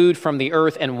forth food from the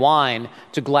earth and wine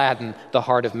to gladden the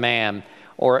heart of man."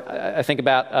 Or I think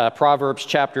about Proverbs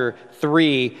chapter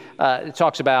 3. It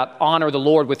talks about honor the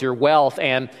Lord with your wealth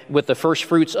and with the first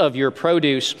fruits of your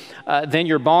produce. Then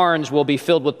your barns will be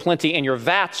filled with plenty and your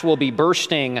vats will be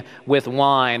bursting with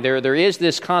wine. There is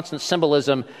this constant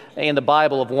symbolism in the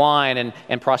Bible of wine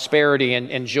and prosperity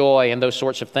and joy and those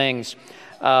sorts of things.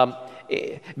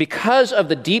 Because of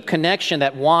the deep connection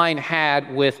that wine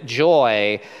had with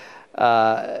joy,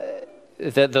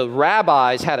 the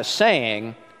rabbis had a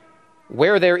saying: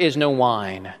 "Where there is no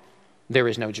wine, there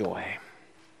is no joy."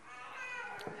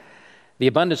 The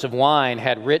abundance of wine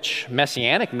had rich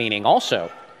messianic meaning also.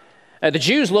 The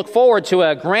Jews looked forward to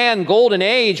a grand golden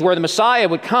age where the Messiah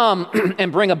would come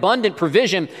and bring abundant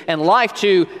provision and life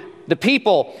to the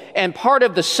people. And part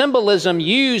of the symbolism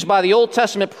used by the Old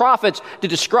Testament prophets to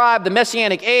describe the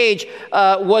Messianic age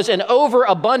was an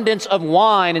overabundance of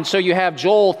wine. And so you have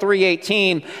Joel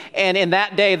 3:18, "And in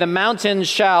that day the mountains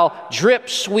shall drip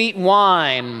sweet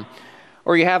wine."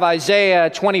 Or you have Isaiah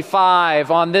 25,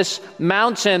 "On this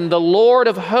mountain the Lord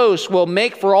of hosts will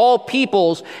make for all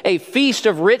peoples a feast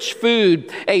of rich food,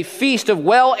 a feast of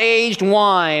well-aged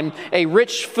wine, a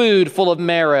rich food full of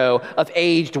marrow, of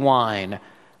aged wine,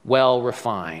 well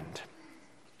refined."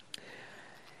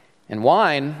 And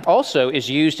wine also is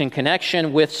used in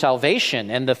connection with salvation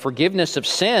and the forgiveness of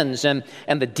sins and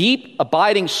the deep,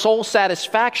 abiding soul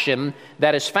satisfaction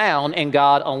that is found in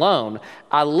God alone.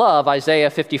 I love Isaiah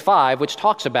 55, which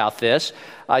talks about this.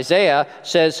 Isaiah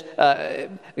says,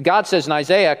 God says in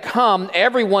Isaiah, "Come,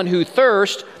 everyone who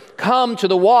thirsts, come to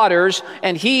the waters,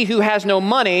 and he who has no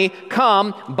money,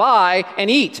 come, buy and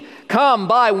eat. Come,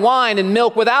 buy wine and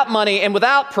milk without money and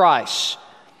without price."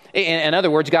 In other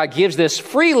words, God gives this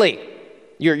freely.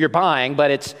 You're buying,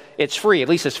 but it's free. At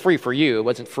least it's free for you. It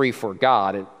wasn't free for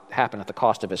God. It happened at the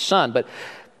cost of his son. But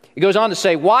it goes on to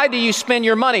say, "Why do you spend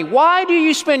your money? Why do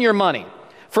you spend your money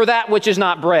for that which is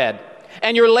not bread,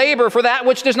 and your labor for that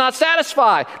which does not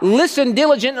satisfy? Listen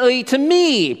diligently to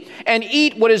me, and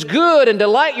eat what is good, and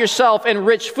delight yourself in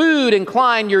rich food.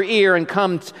 Incline your ear and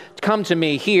come to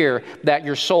me, hear, that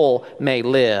your soul may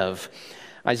live."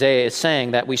 Isaiah is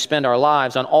saying that we spend our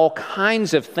lives on all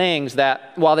kinds of things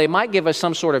that, while they might give us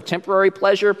some sort of temporary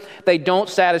pleasure, they don't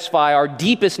satisfy our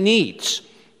deepest needs.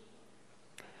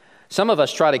 Some of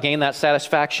us try to gain that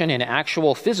satisfaction in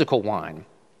actual physical wine.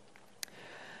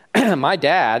 My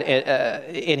dad,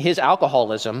 in his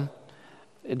alcoholism,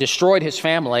 destroyed his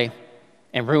family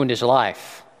and ruined his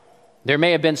life. There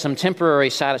may have been some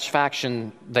temporary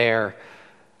satisfaction there,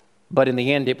 but in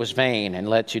the end it was vain and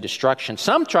led to destruction.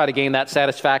 Some try to gain that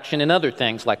satisfaction in other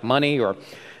things like money or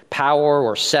power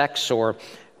or sex or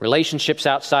relationships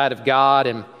outside of God.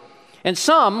 And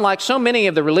some, like so many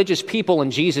of the religious people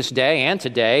in Jesus' day and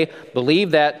today,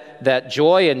 believe that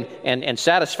joy and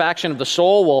satisfaction of the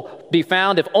soul will be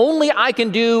found if only I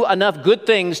can do enough good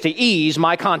things to ease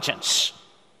my conscience.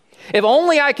 If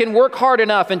only I can work hard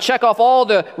enough and check off all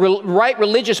the right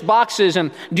religious boxes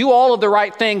and do all of the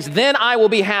right things, then I will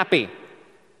be happy.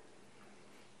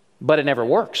 But it never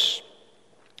works,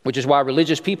 which is why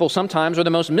religious people sometimes are the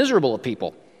most miserable of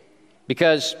people,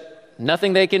 because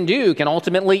nothing they can do can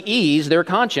ultimately ease their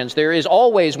conscience. There is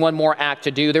always one more act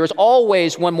to do. There is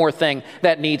always one more thing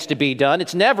that needs to be done.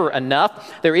 It's never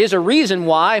enough. There is a reason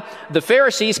why the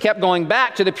Pharisees kept going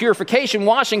back to the purification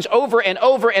washings over and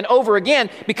over and over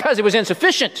again, because it was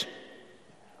insufficient.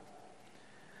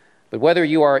 But whether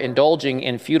you are indulging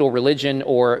in futile religion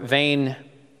or vain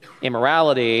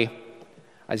immorality,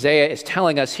 Isaiah is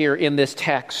telling us here in this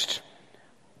text,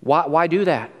 why do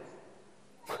that?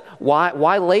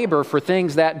 Why labor for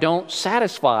things that don't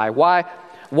satisfy?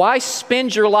 Why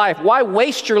spend your life? Why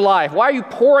waste your life? Why are you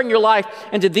pouring your life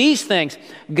into these things?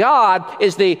 God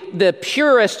is the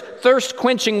purest,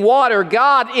 thirst-quenching water.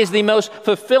 God is the most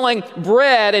fulfilling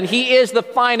bread, and he is the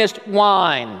finest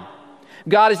wine.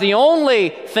 God is the only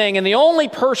thing and the only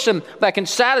person that can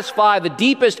satisfy the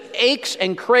deepest aches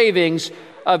and cravings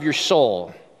of your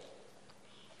soul.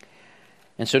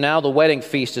 And so now the wedding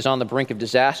feast is on the brink of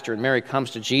disaster, and Mary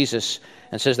comes to Jesus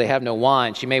and says they have no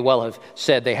wine. She may well have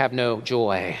said they have no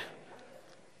joy.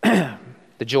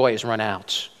 The joy has run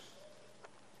out.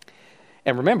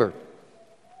 And remember,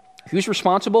 Who's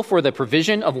responsible for the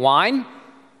provision of wine?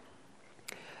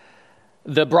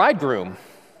 The bridegroom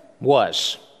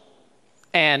was.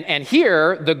 And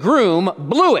here, the groom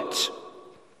blew it.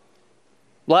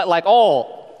 Like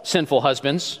all sinful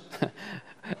husbands.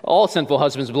 All sinful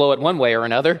husbands blow it one way or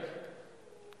another.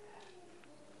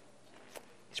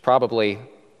 He's probably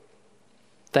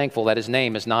thankful that his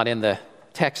name is not in the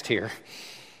text here.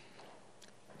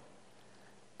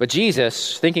 But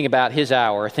Jesus, thinking about his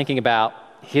hour, thinking about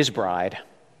his bride,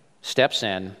 steps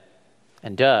in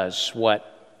and does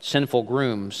what sinful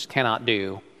grooms cannot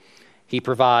do. He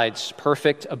provides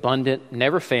perfect, abundant,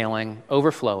 never failing,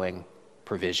 overflowing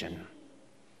provision.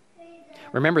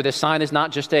 Remember, this miracle is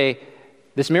not just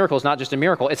a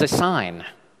miracle, it's a sign.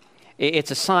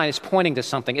 It's a sign, it's pointing to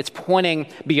something. It's pointing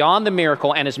beyond the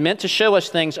miracle and is meant to show us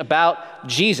things about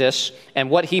Jesus and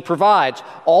what he provides.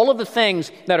 All of the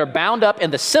things that are bound up in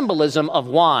the symbolism of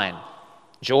wine.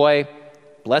 Joy,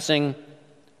 blessing,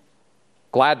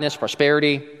 gladness,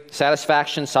 prosperity,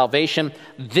 satisfaction, salvation.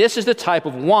 This is the type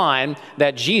of wine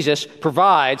that Jesus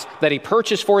provides, that he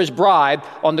purchased for his bride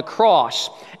on the cross.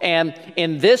 And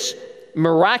in this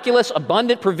miraculous,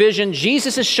 abundant provision,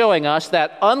 Jesus is showing us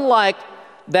that unlike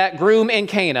that groom in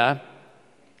Cana,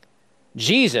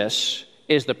 Jesus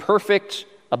is the perfect,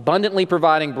 abundantly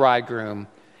providing bridegroom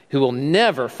who will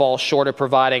never fall short of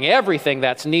providing everything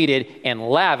that's needed in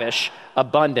lavish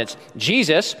abundance.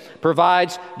 Jesus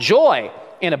provides joy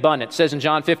in abundance. It says in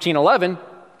John 15:11,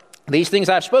 "These things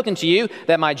I've spoken to you,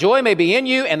 that my joy may be in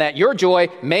you and that your joy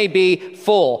may be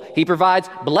full." He provides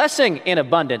blessing in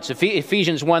abundance.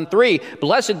 Ephesians 1:3,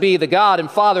 "Blessed be the God and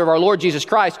Father of our Lord Jesus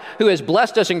Christ, who has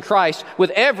blessed us in Christ with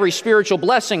every spiritual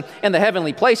blessing in the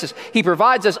heavenly places." He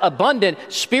provides us abundant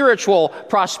spiritual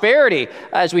prosperity.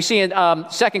 As we see in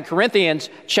 2 Corinthians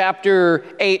chapter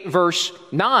 8, verse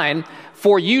 9,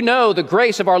 "For you know the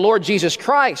grace of our Lord Jesus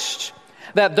Christ,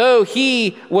 that though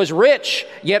he was rich,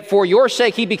 yet for your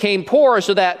sake he became poor,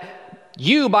 so that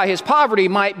you by his poverty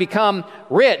might become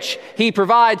rich." He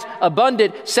provides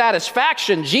abundant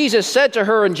satisfaction. Jesus said to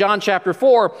her in John chapter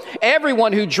 4,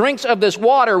 "Everyone who drinks of this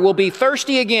water will be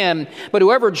thirsty again, but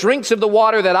whoever drinks of the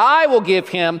water that I will give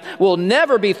him will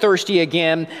never be thirsty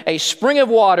again, a spring of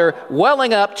water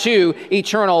welling up to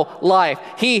eternal life."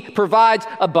 He provides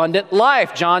abundant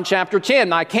life. John chapter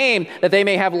 10, "I came that they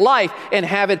may have life and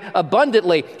have it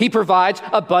abundantly." He provides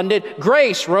abundant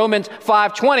grace. Romans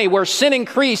 5:20, "Where sin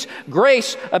increased,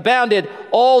 grace abounded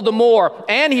all the more."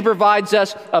 And he provides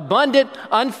us abundant,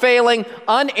 unfailing,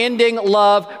 unending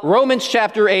love. Romans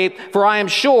chapter 8, "For I am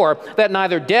sure that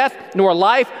neither death, nor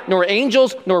life, nor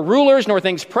angels, nor rulers, nor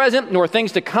things present, nor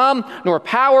things to come, nor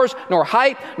powers, nor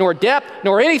height, nor depth,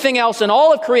 nor anything else in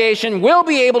all of creation will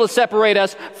be able to separate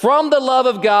us from the love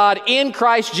of God in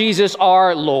Christ Jesus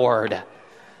our Lord."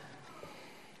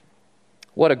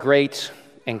 What a great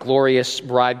and glorious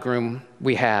bridegroom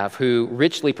we have, who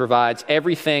richly provides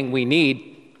everything we need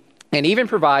and even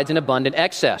provides an abundant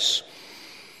excess.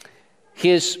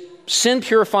 His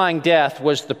sin-purifying death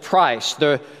was the price,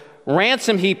 the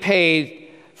ransom he paid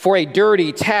for a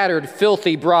dirty, tattered,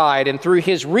 filthy bride. And through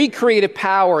his recreative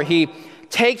power, he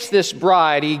takes this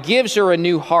bride, he gives her a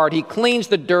new heart, he cleans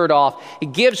the dirt off, he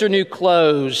gives her new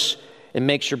clothes, and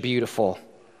makes her beautiful.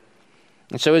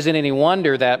 And so isn't it any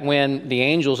wonder that when the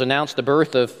angels announced the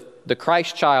birth of the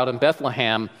Christ child in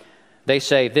Bethlehem, they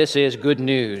say, "This is good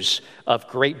news of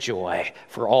great joy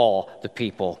for all the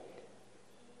people,"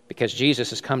 because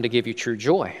Jesus has come to give you true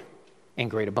joy in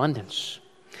great abundance.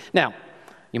 Now,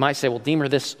 you might say, "Well, Deemer,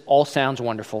 this all sounds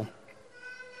wonderful."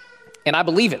 And I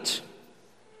believe it,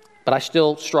 but I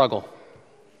still struggle.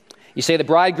 You say the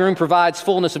bridegroom provides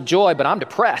fullness of joy, but I'm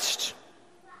depressed.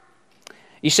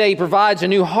 You say he provides a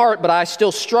new heart, but I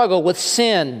still struggle with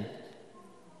sin.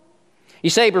 You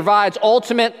say he provides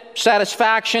ultimate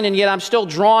satisfaction, and yet I'm still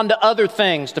drawn to other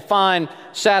things to find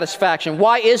satisfaction.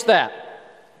 Why is that?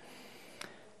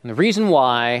 And the reason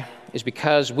why is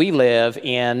because we live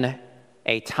in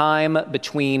a time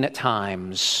between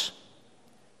times,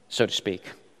 so to speak.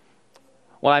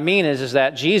 What I mean is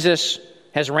that Jesus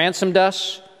has ransomed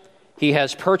us. He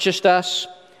has purchased us.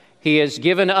 He has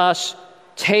given us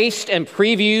taste and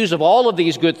previews of all of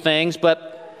these good things, but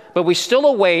we still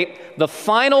await the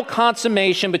final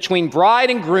consummation between bride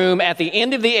and groom at the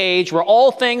end of the age, where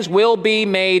all things will be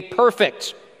made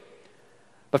perfect.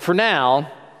 But for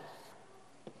now,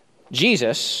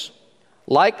 Jesus,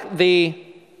 like the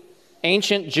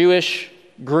ancient Jewish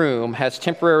groom, has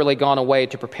temporarily gone away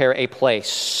to prepare a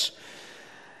place,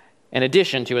 in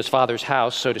addition to his Father's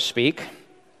house, so to speak.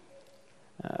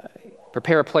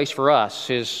 Prepare a place for us,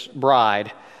 his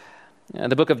bride.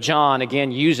 The book of John,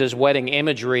 again, uses wedding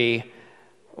imagery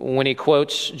When he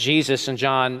quotes Jesus in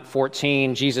John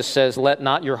 14, Jesus says, "Let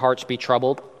not your hearts be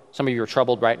troubled." Some of you are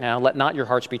troubled right now. "Let not your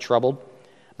hearts be troubled.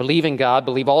 Believe in God,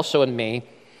 believe also in me.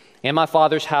 In my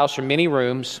Father's house are many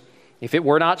rooms. If it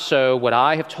were not so, would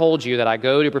I have told you that I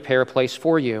go to prepare a place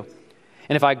for you?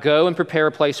 And if I go and prepare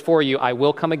a place for you, I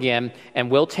will come again and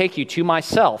will take you to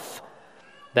myself,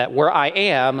 that where I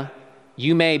am,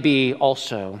 you may be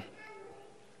also."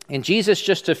 And Jesus,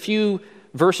 just a few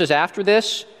verses after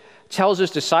this, tells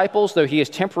his disciples, though he is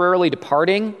temporarily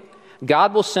departing,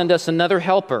 God will send us another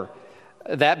helper,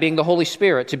 that being the Holy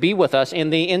Spirit, to be with us in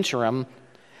the interim.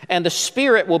 And the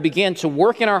Spirit will begin to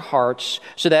work in our hearts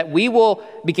so that we will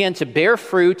begin to bear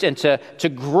fruit and to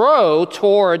grow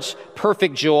towards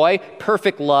perfect joy,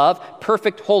 perfect love,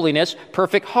 perfect holiness,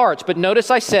 perfect hearts. But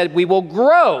notice I said we will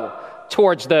grow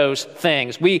towards those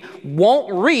things. We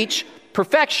won't reach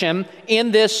perfection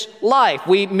in this life.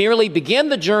 We merely begin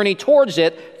the journey towards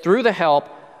it through the help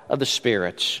of the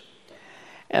Spirit.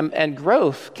 And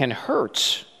growth can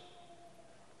hurt.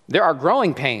 There are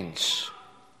growing pains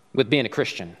with being a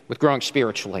Christian, with growing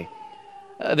spiritually.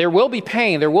 There will be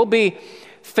pain, there will be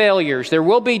failures, there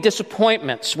will be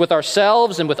disappointments with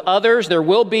ourselves and with others. There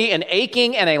will be an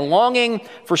aching and a longing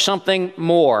for something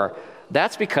more.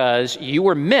 That's because you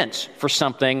were meant for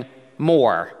something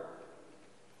more.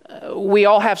 We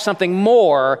all have something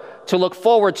more to look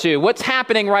forward to. What's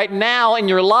happening right now in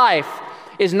your life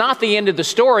is not the end of the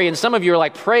story, and some of you are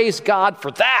like, praise God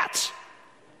for that.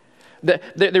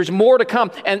 There's more to come.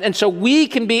 And so we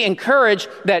can be encouraged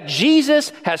that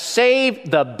Jesus has saved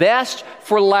the best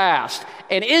for last.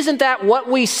 And isn't that what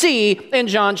we see in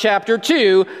John chapter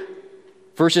 2,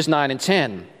 verses 9 and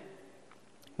 10?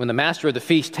 When the master of the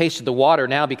feast tasted the water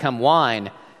now become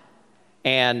wine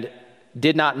and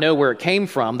did not know where it came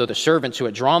from, though the servants who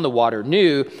had drawn the water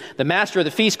knew, the master of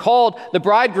the feast called the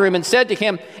bridegroom and said to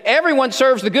him, "Everyone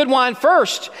serves the good wine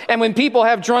first, and when people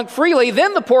have drunk freely,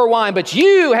 then the poor wine, but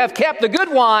you have kept the good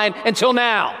wine until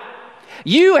now.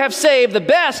 You have saved the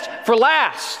best for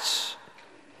last."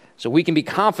 So we can be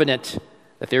confident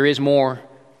that there is more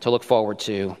to look forward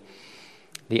to.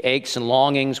 The aches and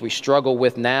longings we struggle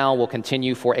with now will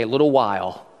continue for a little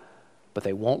while, but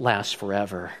they won't last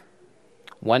forever.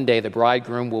 One day the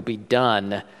bridegroom will be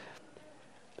done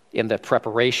in the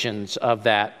preparations of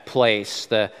that place.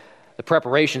 The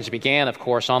preparations began, of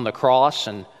course, on the cross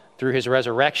and through his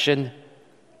resurrection.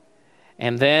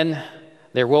 And then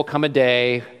there will come a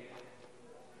day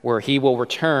where he will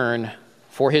return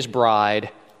for his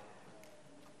bride,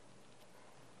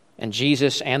 and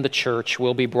Jesus and the church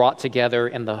will be brought together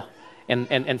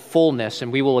in fullness,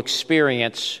 and we will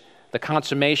experience the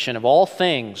consummation of all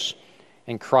things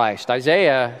in Christ.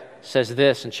 Isaiah says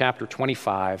this in chapter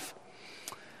 25.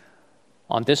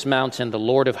 "On this mountain the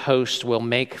Lord of hosts will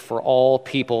make for all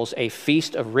peoples a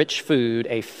feast of rich food,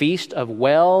 a feast of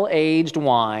well-aged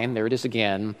wine." There it is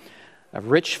again. "Of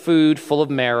rich food full of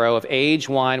marrow, of aged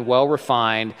wine well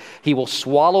refined. He will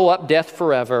swallow up death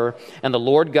forever, and the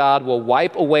Lord God will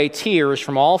wipe away tears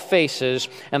from all faces,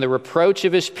 and the reproach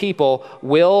of his people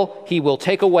he will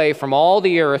take away from all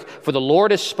the earth, for the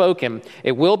Lord has spoken.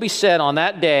 It will be said on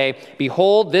that day,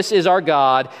 Behold, this is our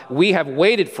God. We have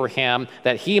waited for him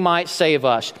that he might save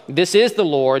us. This is the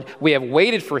Lord. We have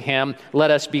waited for him. Let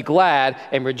us be glad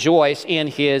and rejoice in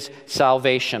his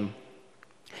salvation."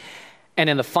 And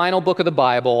in the final book of the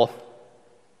Bible,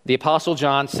 the Apostle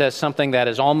John says something that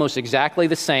is almost exactly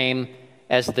the same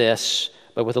as this,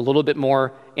 but with a little bit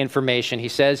more information. He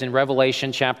says in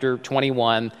Revelation chapter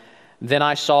 21, "Then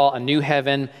I saw a new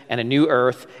heaven and a new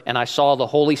earth, and I saw the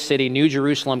holy city, New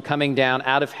Jerusalem, coming down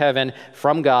out of heaven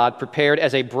from God, prepared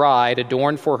as a bride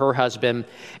adorned for her husband.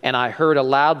 And I heard a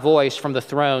loud voice from the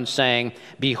throne saying,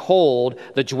 Behold,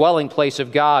 the dwelling place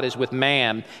of God is with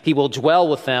man. He will dwell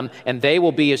with them, and they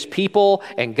will be his people,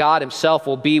 and God himself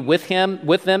will be with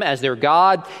them as their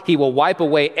God. He will wipe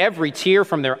away every tear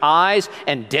from their eyes,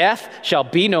 and death shall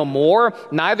be no more.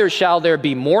 Neither shall there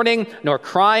be mourning, nor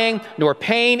crying, nor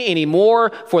pain anymore,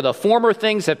 for the former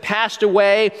things have passed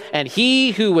away. And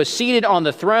he who was seated on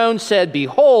the throne said,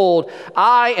 Behold,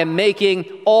 I am making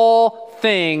all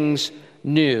things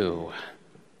new."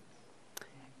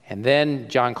 And then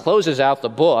John closes out the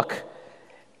book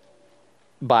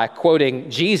by quoting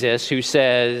Jesus, who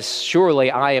says,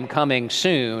 "Surely I am coming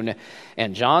soon."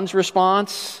 And John's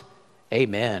response,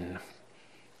 "Amen.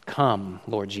 Come,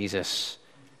 Lord Jesus.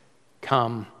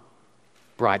 Come,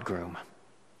 Bridegroom."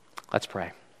 Let's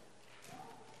pray.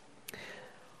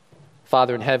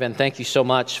 Father in heaven, thank you so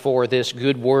much for this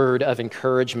good word of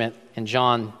encouragement in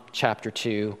John chapter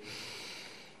 2.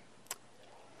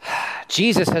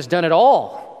 Jesus has done it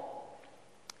all.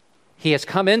 He has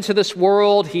come into this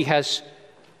world. He has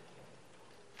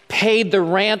paid the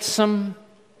ransom.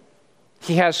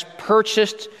 He has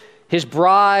purchased his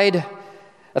bride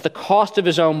at the cost of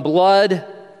his own blood.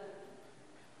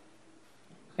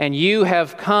 And you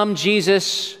have come,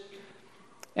 Jesus,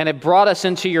 and have brought us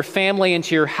into your family,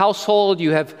 into your household.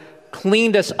 You have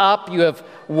cleaned us up. You have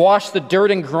washed the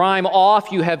dirt and grime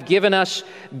off. You have given us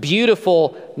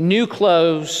beautiful new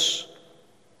clothes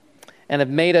and have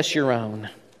made us your own.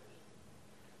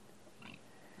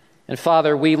 And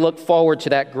Father, we look forward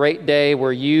to that great day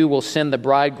where you will send the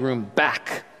bridegroom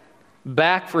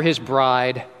back for his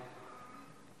bride,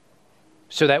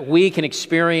 so that we can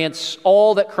experience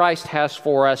all that Christ has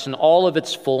for us in all of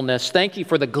its fullness. Thank you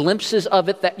for the glimpses of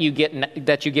it that you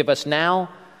give us now,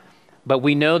 but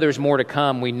we know there's more to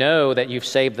come. We know that you've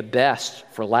saved the best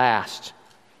for last.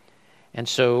 And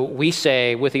so we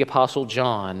say with the Apostle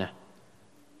John,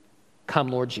 "Come,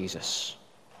 Lord Jesus."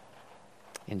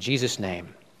 In Jesus'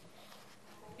 name,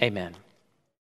 amen.